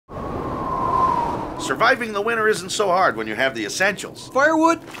Surviving the winter isn't so hard when you have the essentials.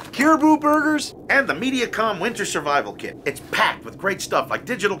 Firewood, caribou burgers, and the Mediacom Winter Survival Kit. It's packed with great stuff like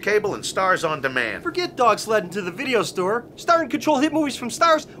digital cable and Stars on Demand. Forget dog sledding to the video store. Star and control hit movies from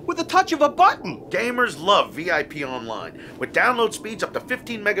Stars with the touch of a button. Gamers love VIP Online. With download speeds up to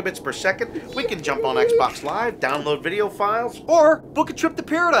 15 megabits per second, we can jump on Xbox Live, download video files, or book a trip to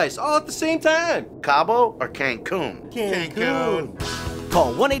paradise all at the same time. Cabo or Cancun? Cancun.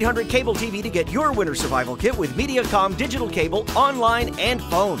 Call 1-800-CABLE-TV to get your winter survival kit with Mediacom digital cable, online, and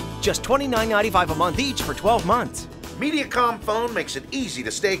phone. Just $29.95 a month each for 12 months. Mediacom phone makes it easy to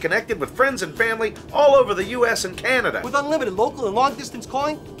stay connected with friends and family all over the US and Canada. With unlimited local and long-distance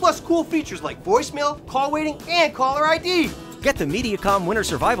calling, plus cool features like voicemail, call waiting, and caller ID. Get the Mediacom Winter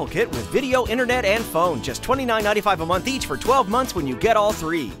Survival Kit with video, internet, and phone. Just $29.95 a month each for 12 months when you get all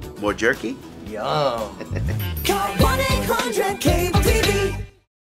three. More jerky? Yum. Call 1-800-CABLE-TV.